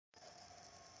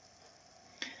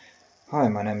Hi,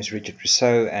 my name is Richard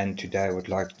Rousseau, and today I would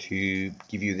like to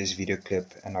give you this video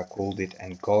clip, and I called it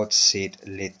 "And God Said,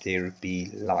 Let There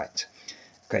Be Light."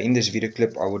 Okay, in this video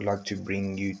clip I would like to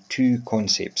bring you two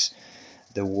concepts.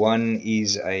 The one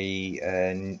is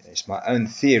it's my own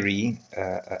theory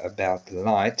about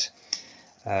light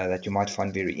that you might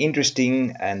find very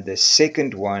interesting, and the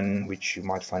second one, which you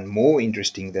might find more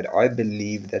interesting, that I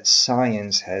believe that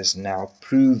science has now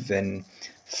proven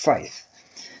faith.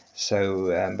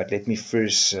 So, but let me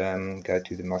first go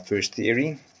to my first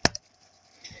theory.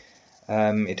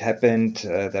 It happened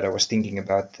that I was thinking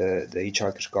about the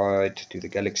Hitchhiker's Guide to the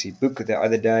Galaxy book the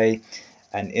other day,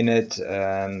 and in it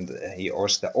he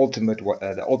asked the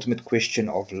ultimate question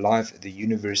of life, the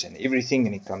universe, and everything,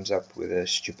 and he comes up with a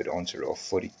stupid answer of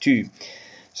 42.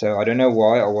 So I don't know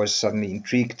why I was suddenly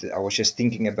intrigued. I was just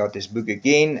thinking about this book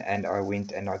again, and I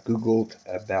went and I googled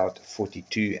about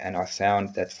 42, and I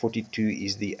found that 42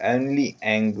 is the only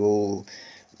angle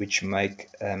which make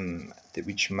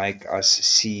us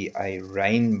see a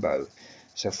rainbow.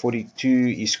 So 42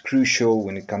 is crucial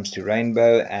when it comes to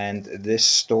rainbow, and this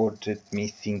started me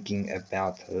thinking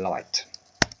about light.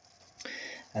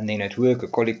 And then at work, a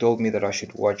colleague told me that I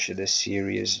should watch the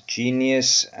series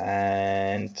Genius,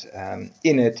 and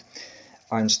in it,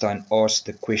 Einstein asked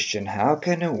the question, how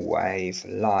can a wave,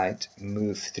 light,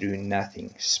 move through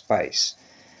nothing, space?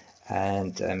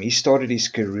 And he started his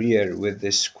career with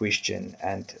this question,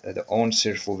 and the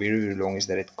answer for very, very long is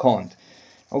that it can't.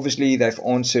 Obviously, they've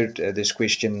answered this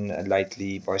question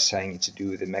lately by saying it's to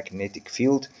do with the magnetic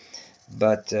field.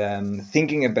 But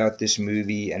thinking about this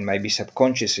movie, and maybe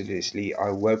subconsciously,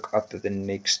 I woke up the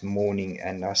next morning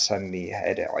and I suddenly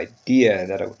had an idea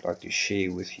that I would like to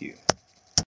share with you.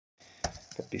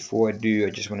 But before I do, I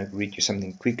just want to read you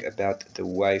something quick about the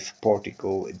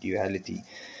wave-particle duality.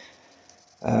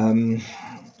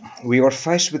 We are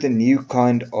faced with a new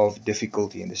kind of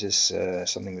difficulty, and this is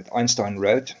something that Einstein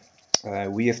wrote.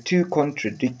 We have two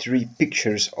contradictory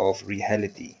pictures of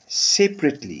reality.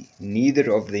 Separately,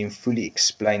 neither of them fully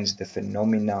explains the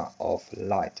phenomena of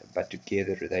light, but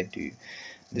together they do.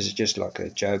 This is just like a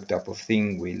joke type of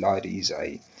thing, where light is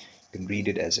you can read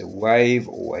it as a wave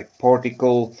or a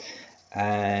particle,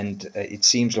 and it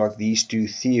seems like these two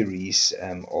theories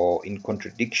are in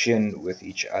contradiction with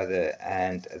each other,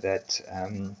 and that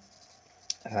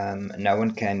no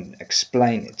one can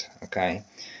explain it. Okay.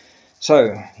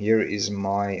 So here is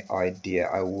my idea.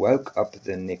 I woke up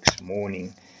the next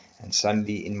morning, and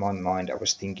suddenly in my mind I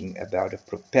was thinking about a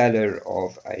propeller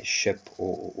of a ship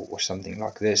or something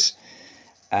like this.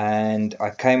 And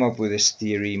I came up with this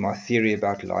theory. My theory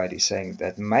about light is saying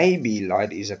that maybe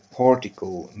light is a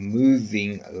particle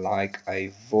moving like a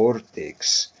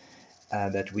vortex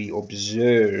that we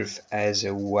observe as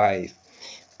a wave.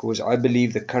 Because I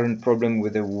believe the current problem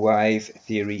with the wave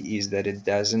theory is that it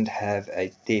doesn't have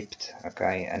a depth,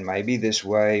 okay? And maybe this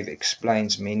wave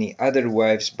explains many other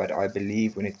waves, but I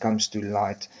believe when it comes to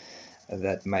light,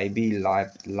 that maybe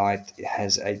light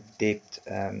has a depth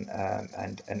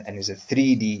and is a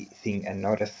 3D thing and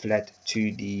not a flat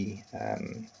 2D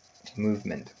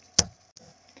movement.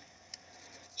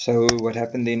 So what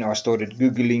happened then, I started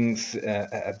Googling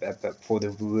for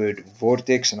the word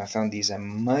vortex, and I found these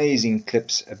amazing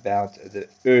clips about the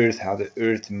Earth, how the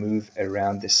Earth moved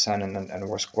around the Sun, and it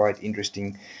was quite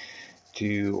interesting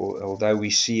although we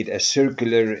see it as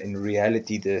circular, in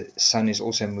reality the Sun is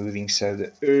also moving, so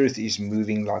the Earth is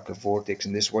moving like a vortex,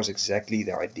 and this was exactly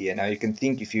the idea. Now you can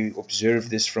think, if you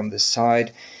observe this from the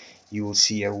side, you will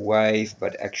see a wave,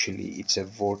 but actually it's a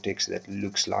vortex that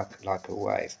looks like a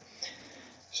wave.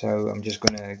 So I'm just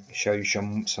going to show you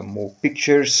some more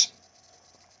pictures.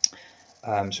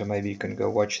 So maybe you can go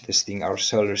watch this thing. Our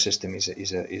solar system is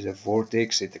a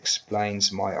vortex. It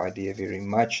explains my idea very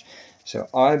much. So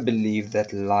I believe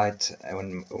that light,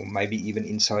 or maybe even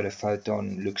inside a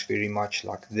photon, looks very much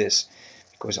like this,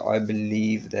 because I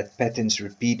believe that patterns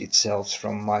repeat itself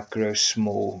from micro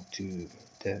small to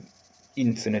the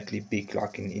infinitely big,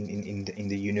 like in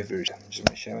the universe. I'm just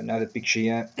going to show another picture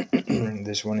here.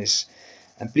 This one is,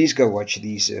 and please go watch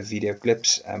these video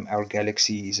clips. Our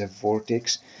galaxy is a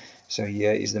vortex. So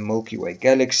here is the Milky Way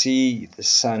galaxy. The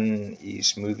Sun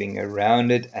is moving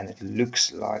around it, and it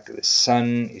looks like the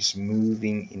Sun is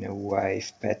moving in a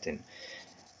wave pattern.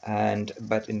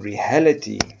 But in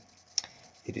reality,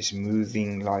 it is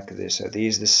moving like this. So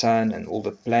there's the Sun and all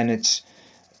the planets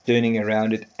turning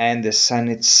around it, and the Sun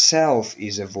itself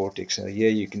is a vortex. So here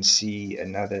you can see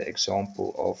another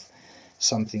example of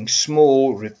something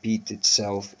small repeat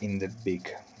itself in the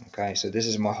big. Okay, so this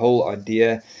is my whole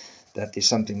idea, that there's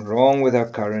something wrong with our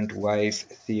current wave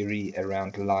theory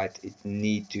around light. It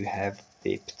needs to have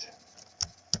depth.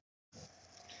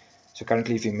 So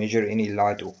currently, if you measure any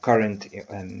light or current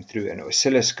through an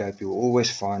oscilloscope, you'll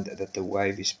always find that the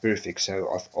wave is perfect. So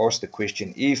I've asked the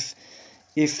question, if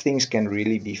things can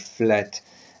really be flat,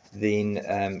 then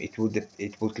it would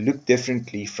look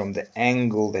differently from the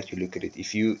angle that you look at it.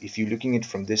 If you're looking at it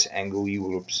from this angle, you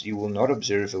will not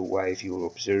observe a wave, you will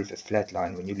observe a flat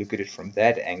line. When you look at it from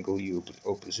that angle, you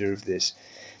observe this.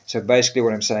 So basically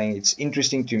what I'm saying, it's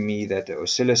interesting to me that the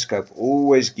oscilloscope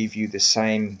always give you the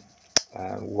same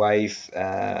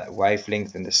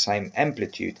wavelength and the same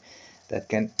amplitude. That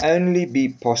can only be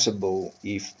possible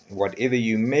if whatever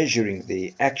you're measuring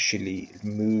there actually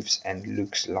moves and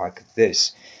looks like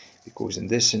this. Because in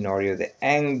this scenario, the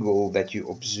angle that you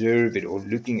observe it or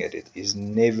looking at it is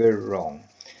never wrong.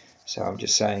 So I'm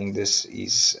just saying this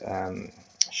is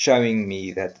showing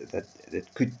me that it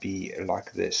could be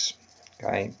like this.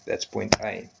 Okay, that's point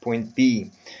A. Point B,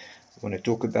 I want to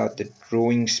talk about the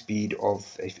drawing speed of,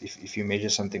 if you measure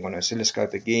something on an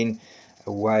oscilloscope again,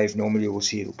 a wave, normally you will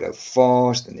see it will go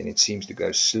fast, and then it seems to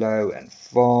go slow and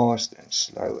fast and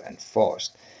slow and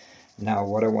fast. Now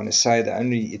what I want to say,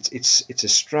 it's a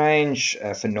strange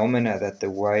phenomena that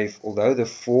the wave, although the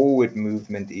forward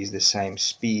movement is the same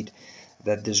speed,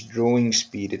 that this drawing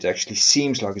speed, it actually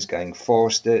seems like it's going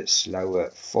faster,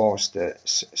 slower, faster,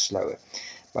 slower.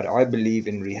 But I believe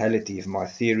in reality, if my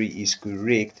theory is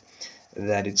correct,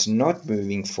 that it's not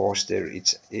moving faster,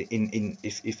 it's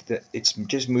it's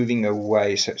just moving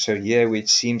away. So here where it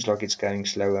seems like it's going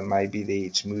slower, maybe there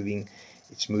it's moving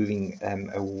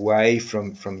away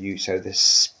from you. So the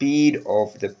speed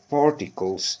of the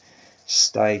particles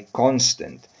stay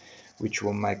constant, which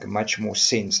will make much more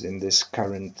sense than this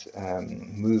current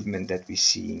movement that we're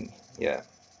seeing here.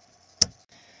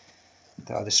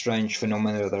 The other strange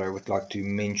phenomena that I would like to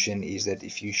mention is that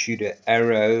if you shoot an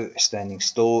arrow standing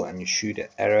still and you shoot an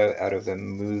arrow out of a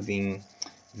moving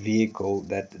vehicle,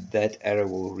 that arrow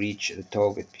will reach the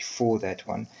target before that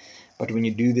one. But when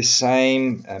you do the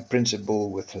same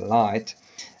principle with light,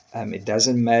 it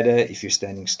doesn't matter if you're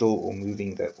standing still or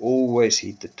moving, they always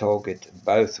hit the target.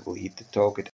 Both will hit the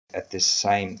target at the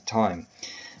same time.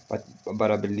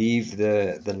 But I believe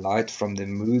the light from the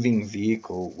moving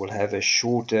vehicle will have a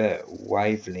shorter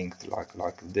wavelength,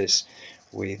 like this,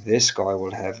 where this guy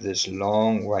will have this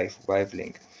long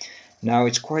wavelength. Now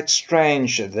it's quite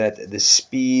strange that the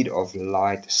speed of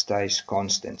light stays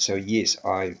constant. So yes,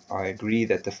 I agree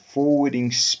that the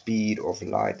forwarding speed of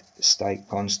light stays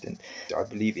constant. I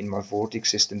believe in my vortex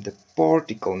system, the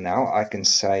particle, now I can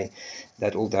say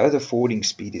that although the forwarding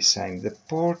speed is same, the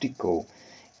particle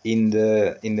in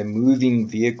the moving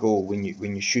vehicle, when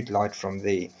you shoot light from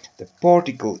there, the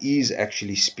particle is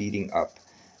actually speeding up.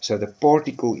 So the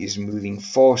particle is moving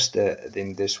faster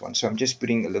than this one. So I'm just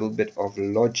putting a little bit of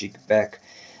logic back,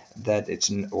 that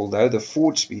although the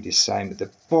forward speed is same, the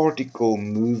particle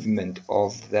movement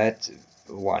of that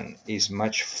one is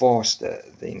much faster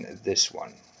than this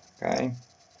one. Okay.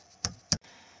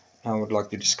 Now I would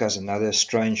like to discuss another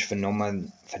strange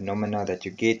phenomena that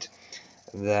you get,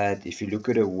 that if you look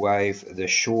at a wave, the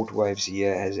short waves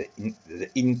here has the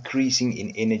increasing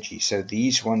in energy. So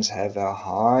these ones have a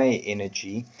high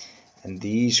energy and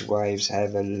these waves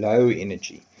have a low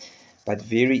energy. But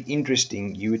very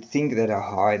interesting, you would think that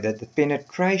that the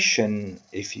penetration,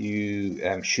 if you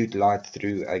shoot light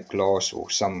through a glass or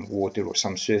some water or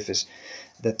some surface,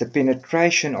 that the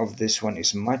penetration of this one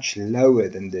is much lower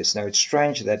than this. Now it's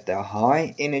strange that the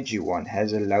high energy one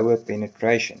has a lower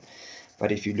penetration.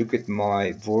 But if you look at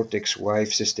my vortex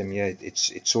wave system here,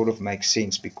 it sort of makes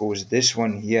sense, because this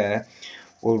one here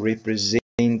will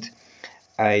represent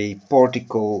a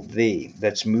particle there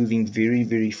that's moving very,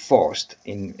 very fast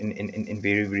in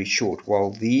very, very short, while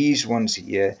these ones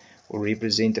here will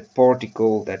represent a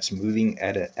particle that's moving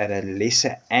at a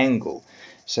lesser angle.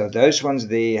 So those ones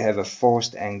there have a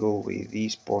fast angle, where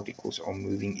these particles are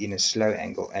moving in a slow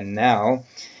angle. And now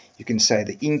you can say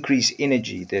the increased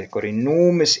energy, they've got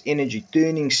enormous energy,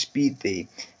 turning speed there.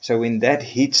 So when that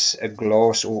hits a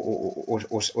glass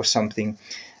or something,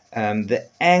 the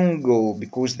angle,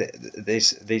 because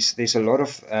there's a lot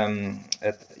of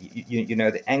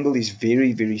the angle is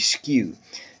very, very skew.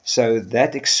 So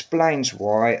that explains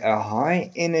why a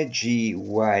high energy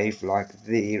wave like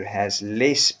there has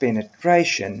less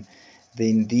penetration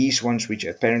than these ones, which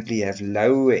apparently have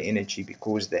lower energy,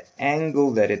 because the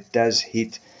angle that it does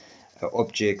hit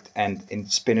object and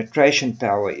its penetration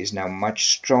power is now much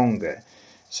stronger.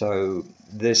 So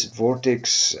this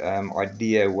vortex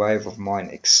idea wave of mine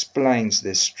explains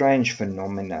this strange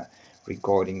phenomena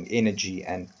regarding energy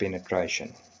and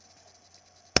penetration.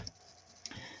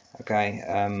 Okay,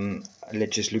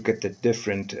 let's just look at the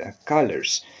different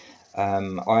colors.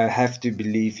 I have to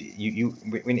believe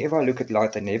whenever I look at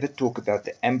light, I never talk about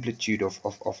the amplitude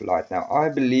of light. Now, I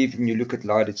believe when you look at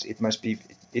light, it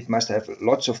must have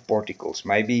lots of particles.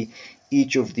 Maybe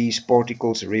each of these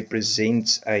particles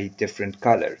represents a different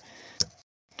color.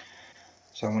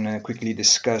 So I want to quickly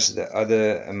discuss the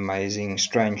other amazing,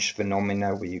 strange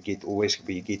phenomena where you get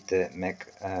the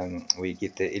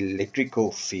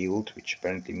electrical field, which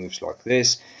apparently moves like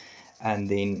this, and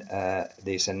then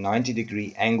there's a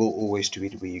 90-degree angle always to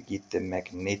it where you get the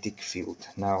magnetic field.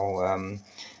 Now,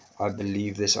 I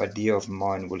believe this idea of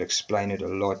mine will explain it a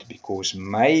lot, because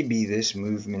maybe this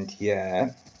movement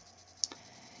here,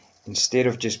 instead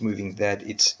of just moving that,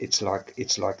 it's like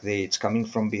there, it's coming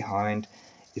from behind.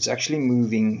 It's actually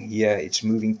moving here, it's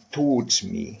moving towards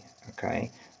me,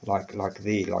 okay, like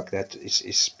there, like that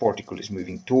is particle is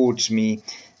moving towards me,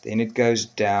 then it goes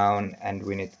down, and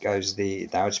when it goes there,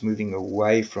 now it's moving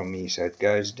away from me, so it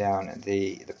goes down, and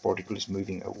there the particle is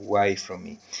moving away from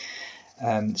me.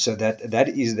 So that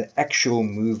is the actual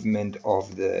movement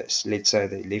of the, let's say,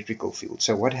 the electrical field.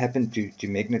 So what happened to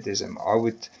magnetism?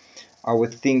 I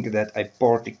would think that a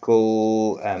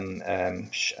particle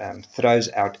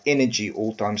throws out energy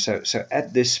all time. So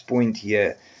at this point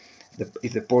here,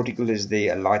 if the particle is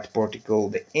there, a light particle,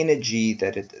 the energy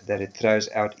that it throws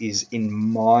out is in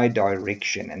my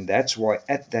direction, and that's why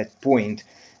at that point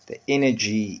the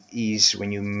energy is,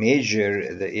 when you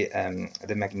measure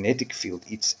the magnetic field,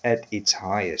 it's at its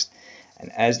highest.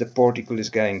 And as the particle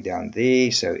is going down there,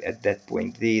 so at that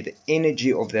point there, the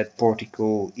energy of that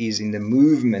particle is in the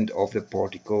movement of the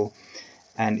particle,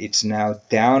 and it's now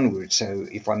downward. So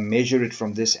if I measure it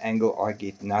from this angle, I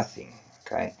get nothing,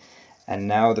 okay? And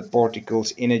now the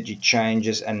particle's energy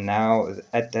changes, and now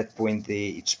at that point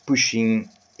there, it's pushing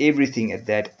everything at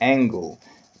that angle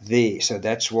there. So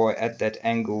that's why at that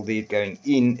angle there going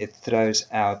in, it throws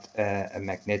out a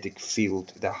magnetic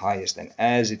field the highest. And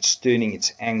as it's turning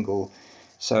its angle,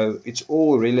 so it's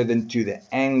all relevant to the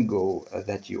angle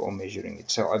that you are measuring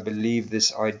it. So I believe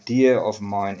this idea of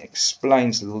mine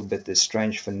explains a little bit the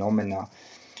strange phenomena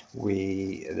where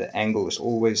the angle is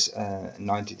always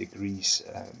 90 degrees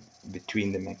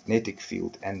between the magnetic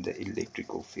field and the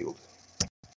electrical field.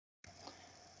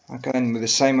 Okay, and with the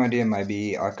same idea,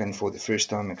 maybe I can for the first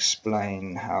time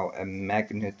explain how a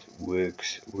magnet work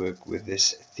with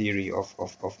this theory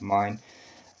of mine.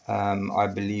 I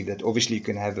believe that obviously you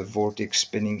can have a vortex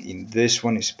spinning in this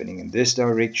one, is spinning in this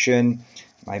direction,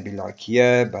 maybe like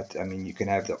here, but I mean you can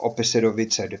have the opposite of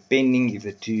it. So depending if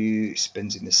the two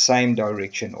spins in the same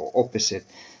direction or opposite,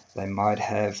 they might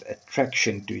have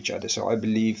attraction to each other. So I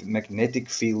believe magnetic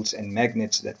fields and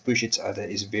magnets that push each other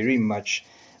is very much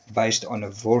based on a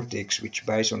vortex, which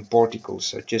based on particles.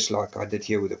 So just like I did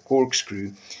here with a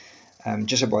corkscrew.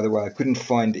 Just by the way, I couldn't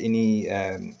find any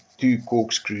two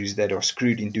corkscrews that are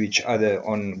screwed into each other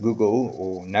on Google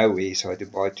or nowhere, so I had to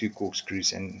buy two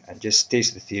corkscrews and just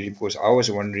test the theory, because I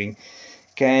was wondering,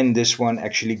 can this one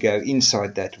actually go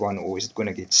inside that one, or is it going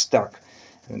to get stuck?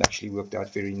 And it actually worked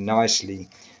out very nicely.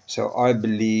 So I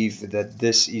believe that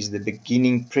this is the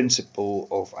beginning principle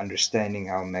of understanding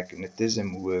how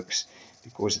magnetism works,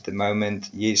 because at the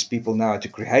moment, yes, people know how to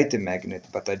create a magnet,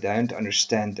 but they don't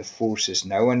understand the forces.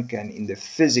 No one can in the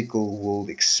physical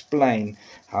world explain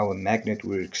how a magnet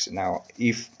works. Now,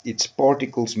 if it's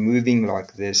particles moving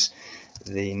like this,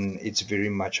 then it's very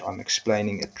much, I'm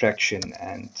explaining attraction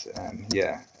and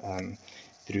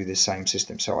through the same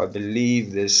system. So I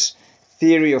believe this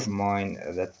theory of mine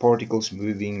that particles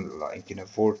moving like in a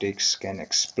vortex can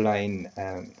explain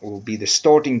or be the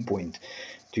starting point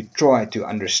to try to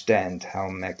understand how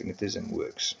magnetism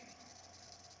works.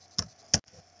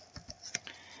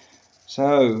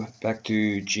 So back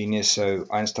to genius. So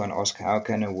Einstein asked, how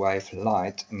can a wave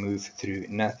light move through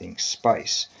nothing,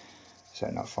 space? So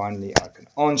now finally I can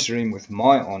answer him with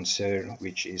my answer,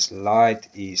 which is light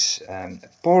is a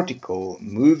particle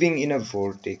moving in a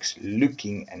vortex,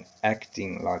 looking and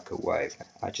acting like a wave.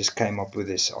 I just came up with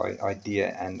this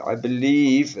idea, and I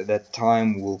believe that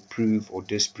time will prove or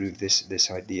disprove this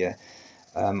idea.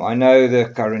 I know the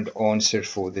current answer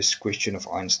for this question of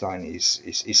Einstein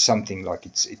is something like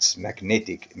it's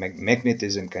magnetic.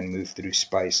 Magnetism can move through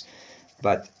space,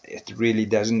 but it really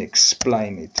doesn't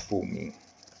explain it for me.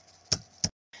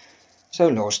 So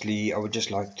lastly, I would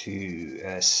just like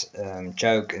to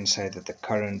joke and say that the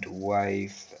current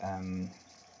wave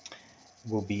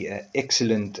will be an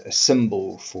excellent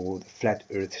symbol for the flat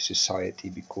earth society,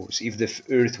 because if the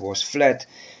earth was flat,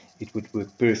 it would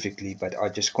work perfectly, but I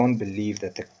just can't believe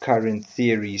that the current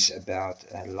theories about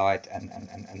light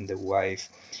and the wave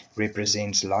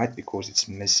represents light, because it's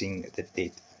missing the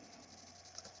depth.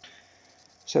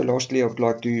 So lastly, I would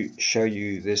like to show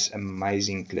you this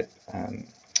amazing clip.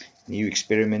 New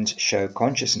experiments show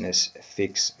consciousness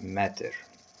affects matter.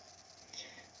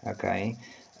 Okay,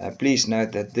 please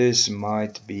note that this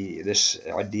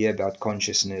idea about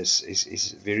consciousness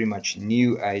is very much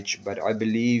new age, but I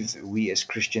believe we as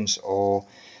Christians are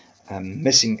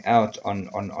missing out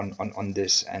on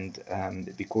this,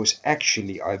 and because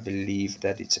actually I believe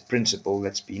that it's a principle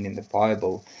that's been in the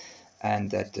Bible,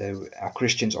 and that our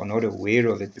Christians are not aware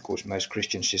of it because most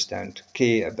Christians just don't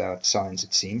care about science,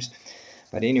 it seems.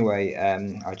 But anyway,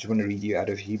 I just want to read you out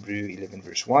of Hebrew 11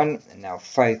 verse 1. Now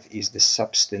faith is the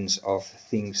substance of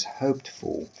things hoped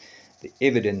for, the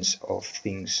evidence of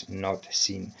things not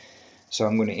seen. So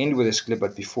I'm going to end with this clip,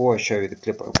 but before I show you the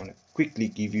clip, I want to quickly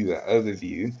give you an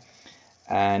overview.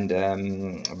 And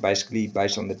basically,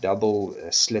 based on the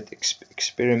double-slit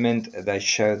experiment, they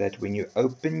show that when you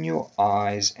open your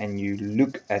eyes and you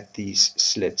look at these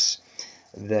slits,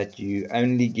 that you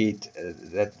only get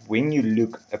that when you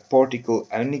look, a particle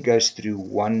only goes through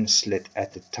one slit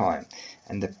at a time,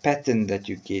 and the pattern that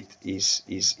you get is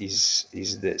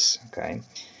this. Okay,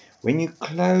 when you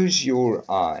close your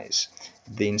eyes,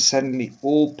 then suddenly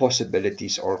all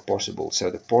possibilities are possible. So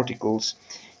the particles,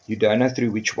 you don't know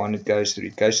through which one it goes through.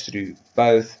 It goes through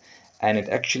both, and it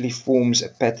actually forms a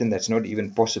pattern that's not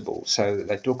even possible. So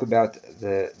they talk about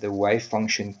the wave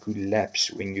function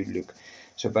collapse when you look.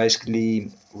 So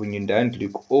basically, when you don't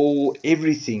look,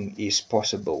 everything is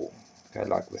possible, okay,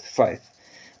 like with faith.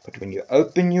 But when you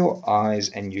open your eyes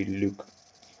and you look,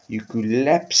 you're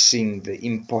collapsing the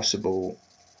impossible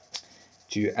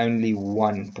to only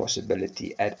one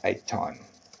possibility at a time.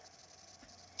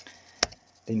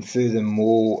 Then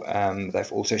furthermore,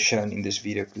 they've also shown in this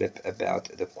video clip about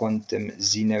the quantum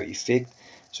Zeno effect.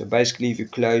 So basically, if you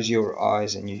close your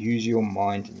eyes and you use your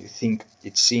mind and you think,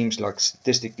 it seems like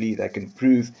statistically they can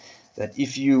prove that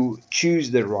if you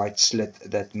choose the right slit,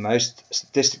 that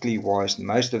statistically wise,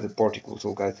 most of the particles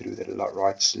will go through the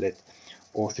right slit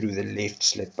or through the left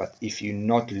slit, but if you're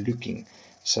not looking.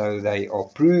 So they are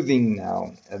proving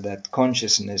now that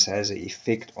consciousness has an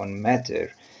effect on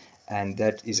matter, and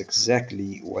that is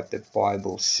exactly what the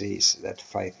Bible says that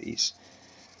faith is.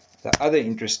 The other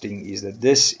interesting is that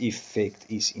this effect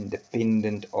is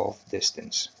independent of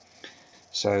distance.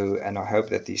 So, and I hope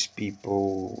that these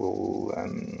people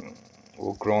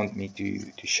will grant me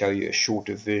to show you a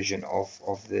shorter version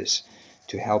of this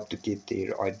to help to get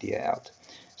their idea out.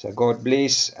 So God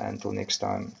bless. Until next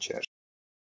time. Cheers.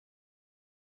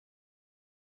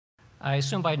 I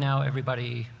assume by now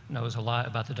everybody knows a lot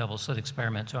about the double-slit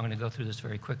experiment, so I'm going to go through this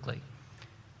very quickly.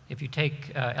 If you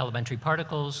take elementary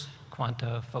particles,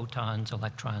 quanta, photons,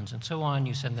 electrons, and so on,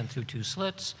 you send them through two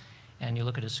slits, and you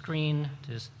look at a screen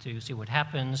to see what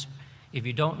happens. If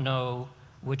you don't know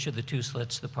which of the two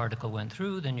slits the particle went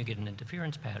through, then you get an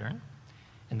interference pattern.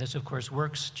 And this, of course,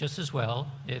 works just as well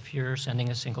if you're sending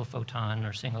a single photon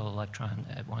or single electron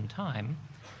at one time.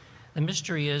 The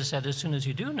mystery is that as soon as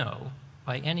you do know,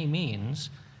 by any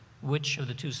means, which of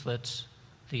the two slits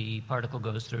the particle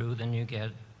goes through, then you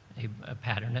get a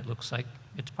pattern that looks like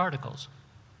it's particles.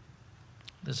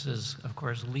 This is, of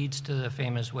course, leads to the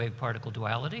famous wave-particle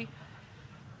duality.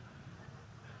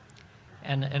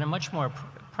 And in a much more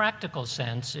practical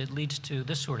sense, it leads to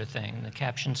this sort of thing. The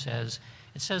caption says,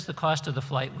 it says the cost of the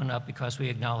flight went up because we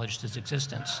acknowledged its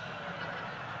existence.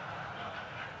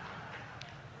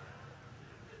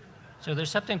 So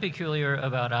there's something peculiar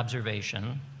about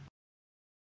observation.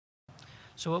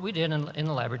 So what we did in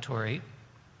the laboratory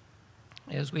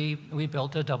is we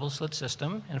built a double-slit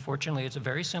system, and fortunately it's a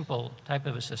very simple type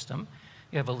of a system.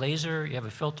 You have a laser, you have a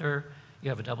filter, you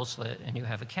have a double-slit, and you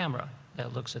have a camera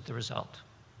that looks at the result.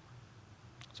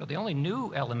 So the only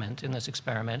new element in this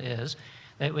experiment is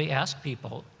that we ask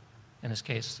people, in this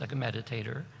case like a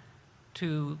meditator,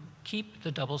 to keep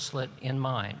the double-slit in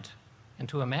mind and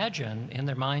to imagine in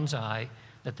their mind's eye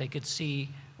that they could see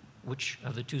which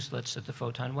of the two slits that the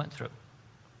photon went through.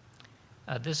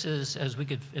 This is,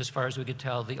 as far as we could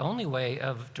tell, the only way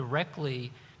of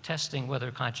directly testing whether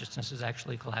consciousness is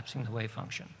actually collapsing the wave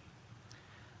function.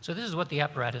 So this is what the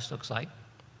apparatus looks like.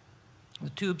 The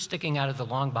tube sticking out of the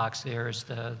long box there is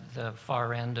the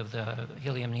far end of the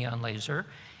helium neon laser,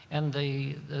 and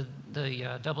the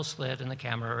double slit and the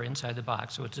camera are inside the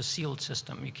box, so it's a sealed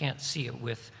system. You can't see it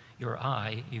with your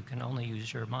eye, you can only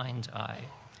use your mind's eye.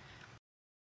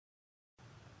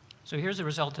 So here's the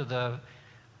result of the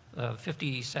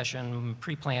 50-session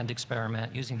pre-planned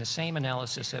experiment using the same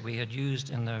analysis that we had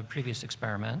used in the previous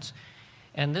experiments.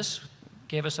 And this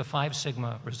gave us a 5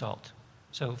 sigma result.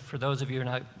 So for those of you who are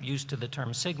not used to the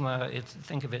term sigma,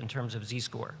 think of it in terms of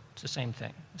z-score. It's the same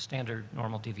thing, standard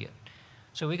normal deviate.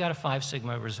 So we got a 5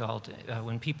 sigma result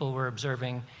when people were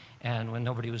observing, and when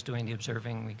nobody was doing the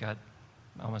observing, we got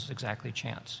almost exactly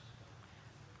chance.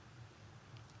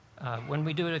 When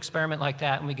we do an experiment like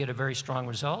that and we get a very strong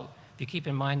result, if you keep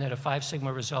in mind that a 5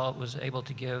 sigma result was able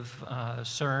to give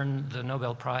CERN the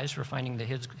Nobel Prize for finding the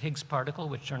Higgs particle,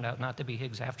 which turned out not to be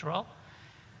Higgs after all,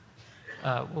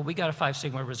 well, we got a 5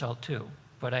 sigma result too,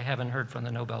 but I haven't heard from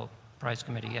the Nobel Prize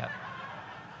Committee yet.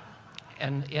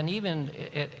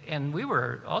 And we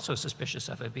were also suspicious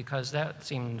of it because that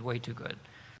seemed way too good.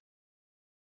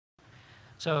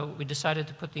 So we decided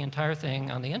to put the entire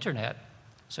thing on the internet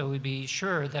so we'd be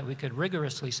sure that we could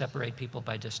rigorously separate people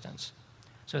by distance.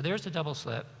 So there's the double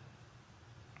slit.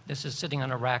 This is sitting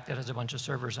on a rack that has a bunch of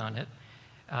servers on it.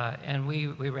 And we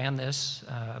ran this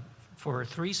for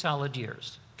 3 solid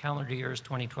years, calendar years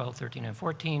 2012, 13, and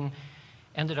 14,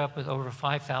 ended up with over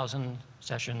 5,000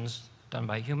 sessions done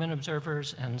by human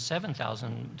observers and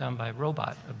 7,000 done by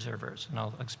robot observers. And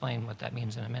I'll explain what that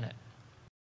means in a minute.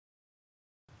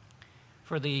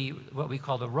 For what we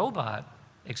call the robot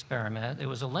experiment, it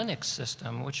was a Linux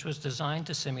system which was designed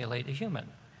to simulate a human.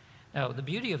 Now, the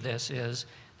beauty of this is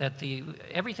that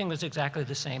everything was exactly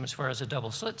the same as far as the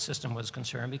double-slit system was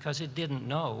concerned because it didn't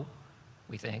know,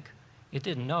 we think, it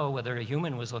didn't know whether a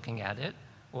human was looking at it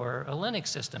or a Linux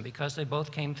system because they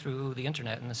both came through the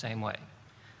internet in the same way.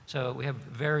 So we have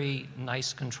very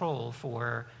nice control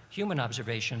for human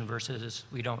observation versus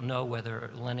we don't know whether a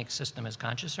Linux system is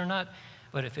conscious or not,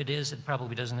 but if it is, it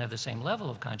probably doesn't have the same level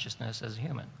of consciousness as a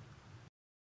human.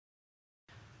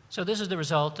 So this is the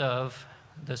result of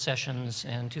the sessions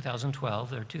in 2012.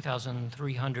 There are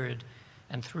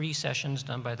 2,303 sessions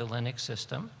done by the Linux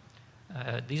system.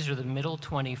 These are the middle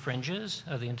 20 fringes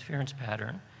of the interference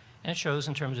pattern, and it shows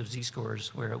in terms of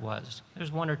z-scores where it was.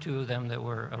 There's 1 or 2 of them that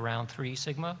were around 3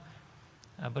 sigma,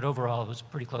 but overall it was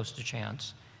pretty close to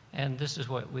chance. And this is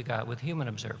what we got with human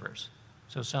observers.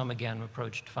 So some, again,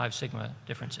 approached 5 sigma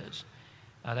differences.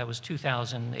 That was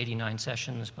 2,089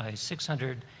 sessions by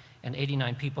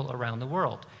 689 people around the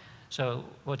world. So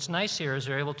what's nice here is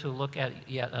they're able to look at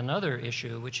yet another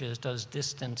issue, which is, does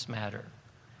distance matter?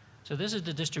 So this is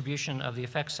the distribution of the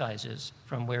effect sizes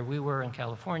from where we were in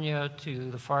California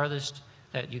to the farthest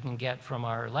that you can get from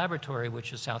our laboratory,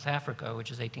 which is South Africa,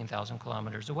 which is 18,000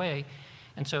 kilometers away.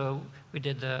 And so we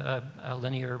did a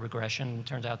linear regression. It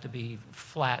turns out to be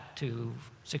flat to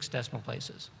 6 decimal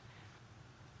places.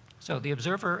 So the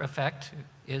observer effect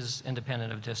is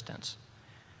independent of distance.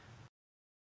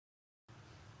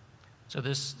 So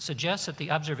this suggests that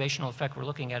the observational effect we're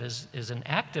looking at is an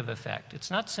active effect.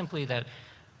 It's not simply that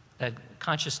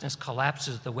consciousness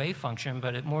collapses the wave function,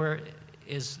 but it more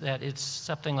is that it's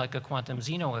something like a quantum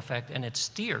Zeno effect, and it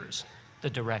steers the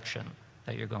direction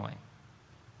that you're going.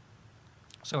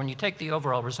 So when you take the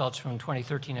overall results from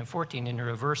 2013 and 14 and you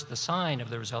reverse the sign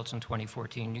of the results in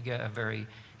 2014, you get a very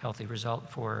healthy result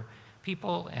for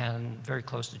people and very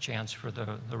close to chance for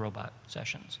the robot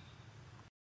sessions.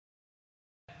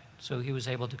 So he was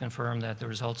able to confirm that the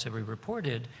results that we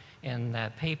reported in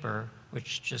that paper,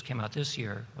 which just came out this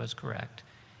year, was correct.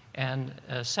 And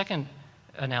a second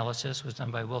analysis was done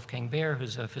by Wolfgang Baer,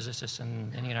 who's a physicist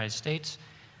in the United States,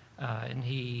 and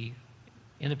he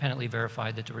independently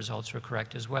verified that the results were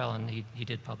correct as well, and he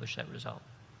did publish that result.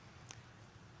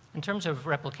 In terms of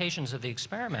replications of the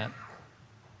experiment,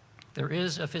 there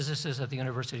is a physicist at the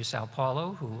University of Sao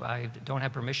Paulo who I don't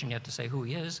have permission yet to say who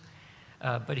he is,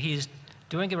 but he's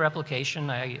doing a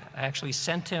replication. I actually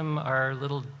sent him our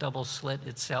little double slit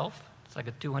itself. It's like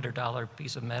a $200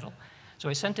 piece of metal. So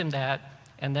I sent him that,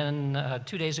 and then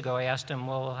 2 days ago I asked him,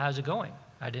 well, how's it going?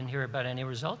 I didn't hear about any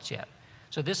results yet.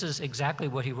 So this is exactly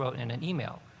what he wrote in an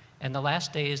email. And the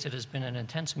last days, it has been an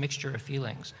intense mixture of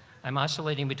feelings. I'm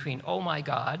oscillating between, oh my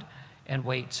God, and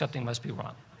wait, something must be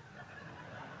wrong.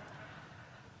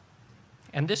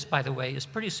 And this, by the way, is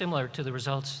pretty similar to the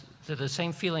results, to the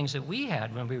same feelings that we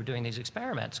had when we were doing these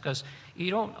experiments, because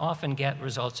you don't often get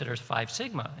results that are 5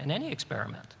 sigma in any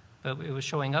experiment, but it was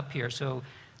showing up here. So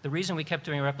the reason we kept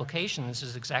doing replications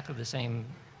is exactly the same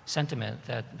sentiment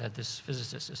that this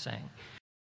physicist is saying.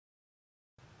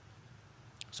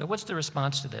 So what's the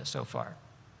response to this so far?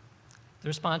 The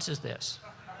response is this.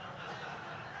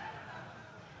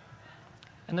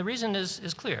 And the reason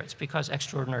is clear. It's because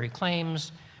extraordinary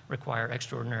claims require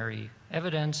extraordinary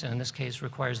evidence, and in this case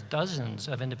requires dozens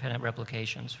of independent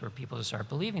replications for people to start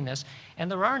believing this,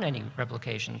 and there aren't any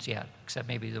replications yet, except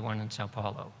maybe the one in Sao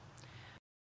Paulo.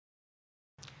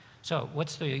 So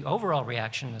what's the overall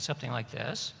reaction to something like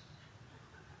this?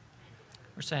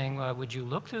 We're saying, well, would you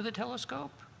look through the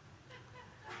telescope?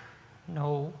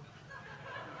 No.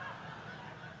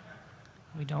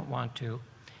 We don't want to.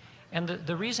 And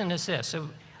the reason is this. So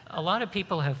a lot of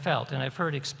people have felt, and I've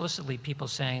heard explicitly people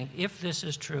saying, if this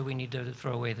is true, we need to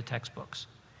throw away the textbooks.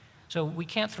 So we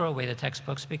can't throw away the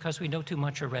textbooks because we know too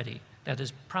much already. That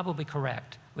is probably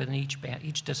correct within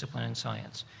each discipline in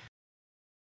science.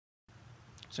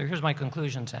 So here's my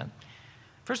conclusions then.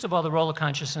 First of all, the role of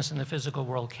consciousness in the physical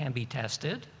world can be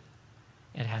tested.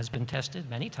 It has been tested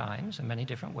many times in many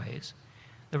different ways.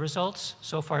 The results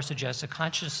so far suggest that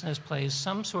consciousness plays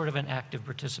some sort of an active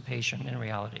participation in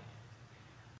reality.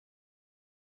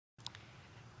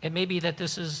 It may be that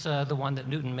this is the one that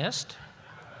Newton missed,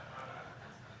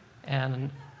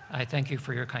 and I thank you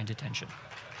for your kind attention.